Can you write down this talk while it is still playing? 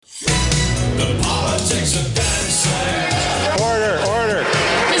Politics of dancing. Order.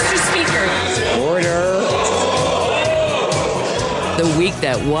 Mr. Speaker. Order. The week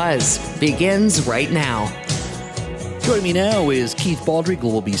that was begins right now. Joining me now is Keith Baldry,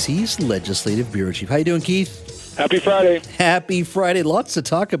 Global BC's Legislative Bureau Chief. How you doing, Keith? Happy Friday. Happy Friday. Lots to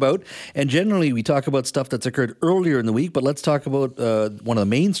talk about. And generally, we talk about stuff that's occurred earlier in the week, but let's talk about one of the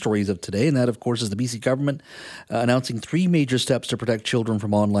main stories of today, and that, of course, is the BC government announcing 3 major steps to protect children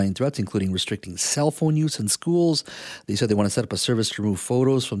from online threats, including restricting cell phone use in schools. They said they want to set up a service to remove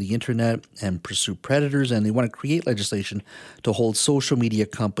photos from the internet and pursue predators, and they want to create legislation to hold social media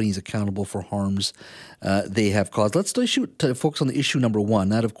companies accountable for harms they have caused. Let's focus on the issue number 1.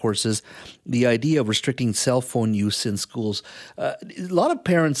 That, of course, is the idea of restricting cell phone use in schools. A lot of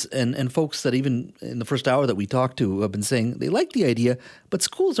parents and folks that even in the first hour that we talked to have been saying they like the idea, but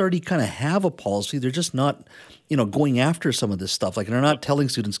schools already kind of have a policy. They're just not, going after some of this stuff. Like, they're not telling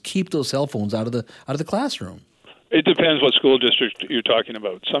students keep those cell phones out of the classroom. It depends what school district you're talking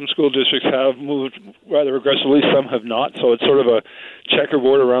about. Some school districts have moved rather aggressively, some have not. So it's sort of a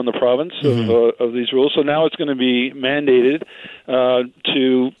checkerboard around the province of these rules. So now it's going to be mandated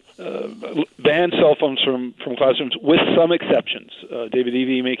to ban cell phones from classrooms with some exceptions. David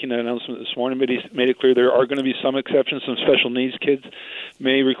Eby making an announcement this morning, but he's made it clear there are going to be some exceptions. Some special needs kids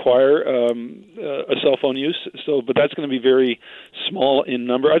may require a cell phone use. But that's going to be very small in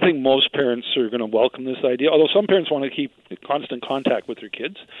number. I think most parents are going to welcome this idea, although some parents want to keep constant contact with their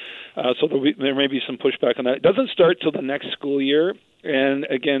kids. So there may be some pushback on that. It doesn't start till the next school year. And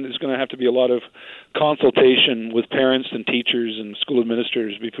again, there's going to have to be a lot of consultation with parents and teachers and school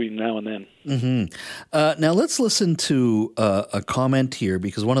administrators between now and then. Mm-hmm. Now let's listen to a comment here,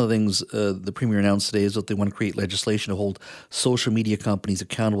 because one of the things the Premier announced today is that they want to create legislation to hold social media companies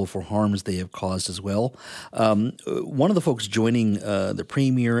accountable for harms they have caused as well. One of the folks joining the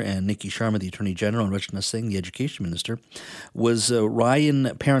Premier and Nikki Sharma, the Attorney General, and Rajna Singh, the Education Minister, was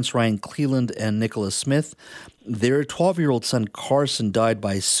parents Ryan Cleland and Nicholas Smith. Their 12-year-old son Carson died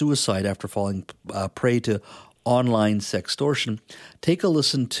by suicide after falling prey to online sextortion. Take a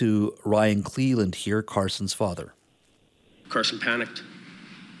listen to Ryan Cleland here, Carson's father. Carson panicked.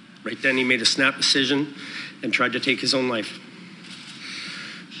 Right then he made a snap decision and tried to take his own life.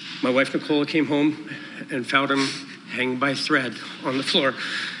 My wife Nicola came home and found him hanging by a thread on the floor.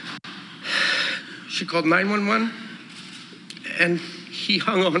 She called 911 and he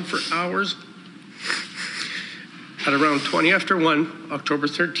hung on for hours. At around 20 after 1, October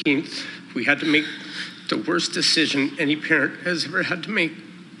 13th, we had to make the worst decision any parent has ever had to make.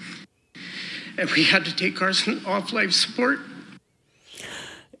 And we had to take Carson off life support.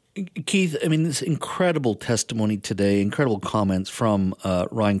 Keith, I mean, this incredible testimony today, incredible comments from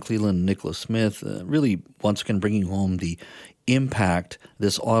Ryan Cleland and Nicholas Smith, really once again bringing home the impact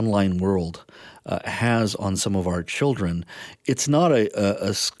this online world has on some of our children. It's not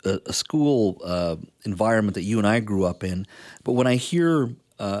a school environment that you and I grew up in, but when I hear,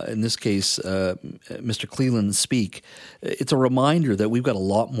 in this case, Mr. Cleland speak, it's a reminder that we've got a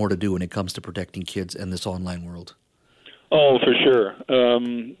lot more to do when it comes to protecting kids in this online world. Oh, for sure.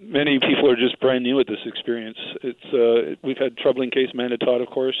 Many people are just brand new at this experience. We've had troubling case Amanda Todd, of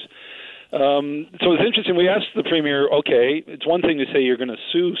course. So it's interesting. We asked the Premier, okay, it's one thing to say you're going to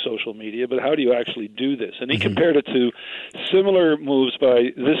sue social media, but how do you actually do this? And he compared it to similar moves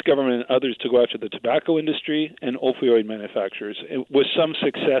by this government and others to go after the tobacco industry and opioid manufacturers, with some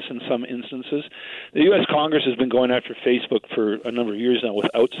success in some instances. The U.S. Congress has been going after Facebook for a number of years now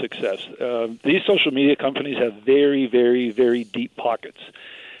without success. These social media companies have very, very, very deep pockets,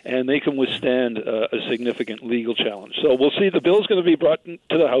 and they can withstand a significant legal challenge. So we'll see. The bill is going to be brought to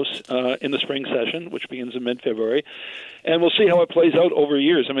the House in the spring session, which begins in mid-February, and we'll see how it plays out over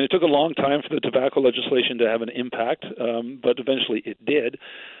years. I mean, it took a long time for the tobacco legislation to have an impact, but eventually it did.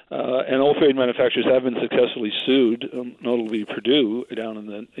 And opioid manufacturers have been successfully sued, notably Purdue down in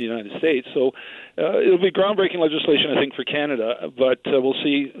the United States. So it'll be groundbreaking legislation, I think, for Canada, but we'll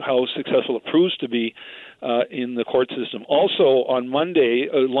see how successful it proves to be in the court system. Also, on Monday,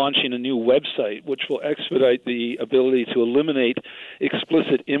 launching a new website which will expedite the ability to eliminate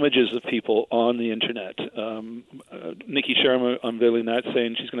explicit images of people on the Internet. Nikki Sharma unveiling that,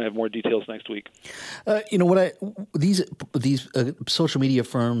 saying she's going to have more details next week. These social media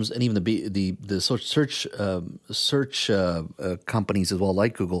firms and even the search companies as well,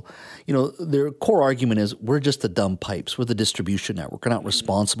 like Google, their core argument is we're just the dumb pipes, we're the distribution network, we're not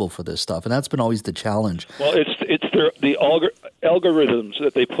responsible for this stuff, and that's been always the challenge. Well, it's the algorithms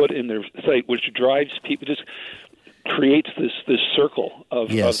that they put in their site, which drives people, just creates this circle of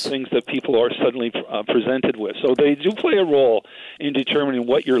things that people are suddenly presented with. So they do play a role in determining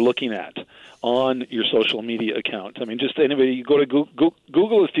what you're looking at on your social media account. I mean, just anybody, you go to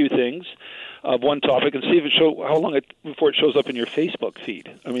Google a few things of one topic and see if how long before it shows up in your Facebook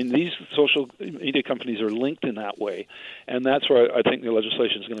feed. I mean, these social media companies are linked in that way, and that's where I think the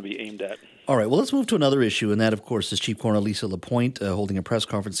legislation is going to be aimed at. All right, well, let's move to another issue, and that, of course, is Chief Coroner Lisa Lapointe holding a press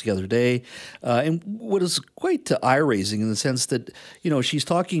conference the other day, and what is quite eye-raising in the sense that, she's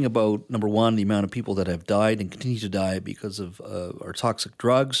talking about, number one, the amount of people that have died and continue to die because of our toxic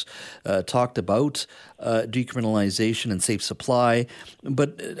drugs, talked about decriminalization and safe supply,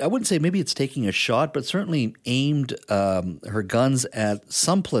 but I wouldn't say maybe it's taking a shot, but certainly aimed her guns at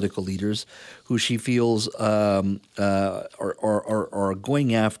some political leaders who she feels are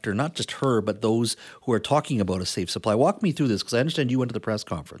going after not just her, but those who are talking about a safe supply. Walk me through this, because I understand you went to the press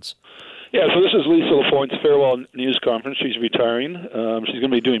conference. Yeah, so this is Lisa Lapointe's farewell news conference. She's retiring. She's going to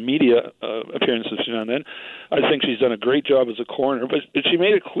be doing media appearances now and then. I think she's done a great job as a coroner, but she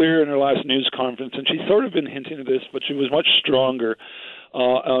made it clear in her last news conference, and she's sort of been hinting at this, but she was much stronger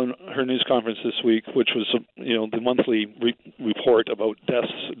on her news conference this week, which was the monthly report about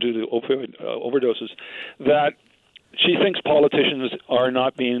deaths due to opioid overdoses, that she thinks politicians are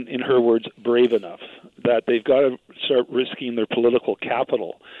not being, in her words, brave enough, that they've got to start risking their political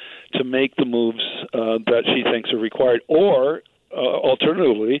capital to make the moves that she thinks are required, or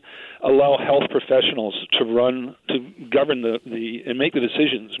alternatively, allow health professionals to govern and make the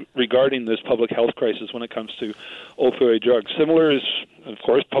decisions regarding this public health crisis when it comes to opioid drugs. Similar is, of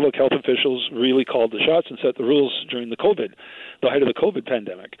course, public health officials really called the shots and set the rules during the height of the COVID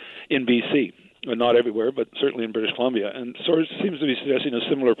pandemic in BC. Not everywhere, but certainly in British Columbia. And SORS seems to be suggesting a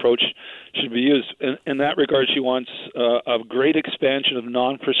similar approach should be used. In that regard, she wants a great expansion of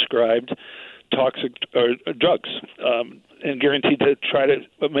non-prescribed toxic drugs and guaranteed to try to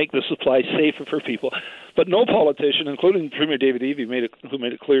make the supply safer for people. But no politician, including Premier David Eby, who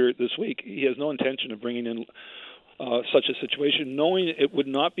made it clear this week, he has no intention of bringing in such a situation, knowing it would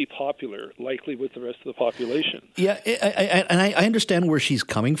not be popular, likely with the rest of the population. Yeah, I understand where she's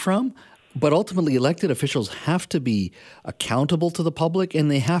coming from. But ultimately, elected officials have to be accountable to the public,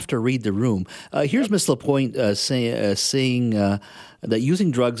 and they have to read the room. Here's Ms. Lapointe saying that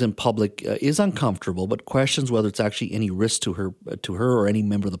using drugs in public is uncomfortable, but questions whether it's actually any risk to her or any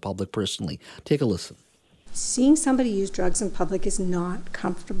member of the public personally. Take a listen. Seeing somebody use drugs in public is not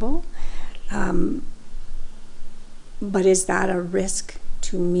comfortable, but is that a risk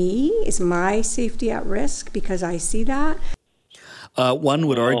to me? Is my safety at risk because I see that? One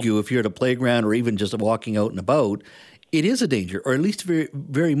would argue if you're at a playground or even just walking out and about, it is a danger, or at least very,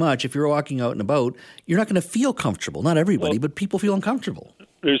 very much if you're walking out and about, you're not going to feel comfortable. Not everybody, but people feel uncomfortable.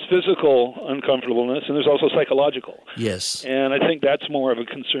 There's physical uncomfortableness, and there's also psychological. Yes. And I think that's more of a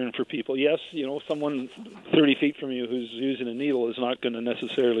concern for people. Yes, someone 30 feet from you who's using a needle is not going to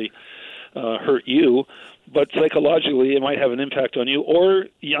necessarily hurt you, but psychologically it might have an impact on you or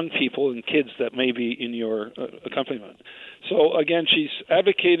young people and kids that may be in your accompaniment. So again, she's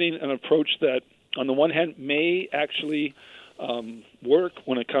advocating an approach that on the one hand may actually work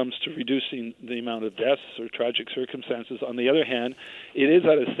when it comes to reducing the amount of deaths or tragic circumstances. On the other hand, it is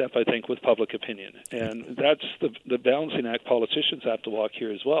out of step, I think, with public opinion. And that's the balancing act politicians have to walk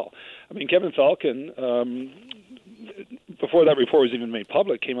here as well. I mean, Kevin Falcon, before that report was even made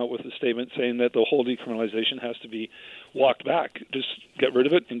public, came out with a statement saying that the whole decriminalization has to be walked back. Just get rid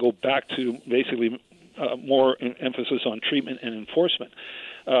of it and go back to basically more emphasis on treatment and enforcement.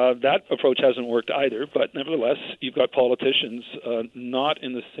 That approach hasn't worked either, but nevertheless, you've got politicians not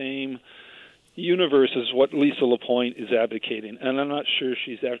in the same universe as what Lisa Lapointe is advocating, and I'm not sure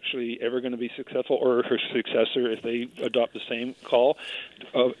she's actually ever going to be successful, or her successor if they adopt the same call.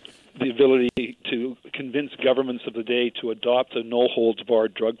 The ability to convince governments of the day to adopt a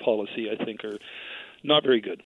no-holds-barred drug policy, I think, are not very good.